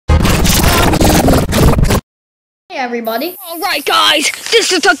everybody. Alright guys,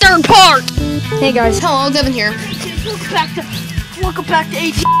 this is the third part! Hey guys, hello, Devon here. Welcome back to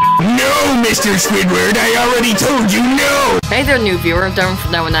AT. No, Mr. Squidward, I already told you no! Hey there, new viewer, Devon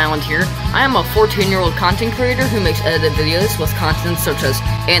from Devon Island here. I am a 14-year-old content creator who makes edited videos with content such as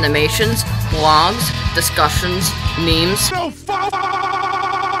animations, vlogs, discussions, memes,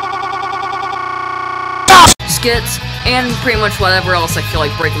 skits, and pretty much whatever else I feel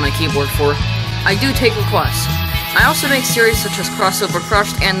like breaking my keyboard for. I do take requests. I also make series such as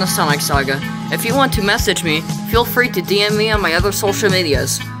𝗁𝗲𝗵𝗃𝗃 and the Sonic Saga. If you want to message me, feel free to DM me on my other social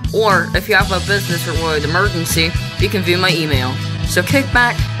medias. Or, if you have a business-related emergency, you can view my email. So kick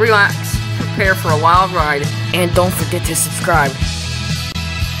back, relax, prepare for a wild ride, and don't forget to subscribe.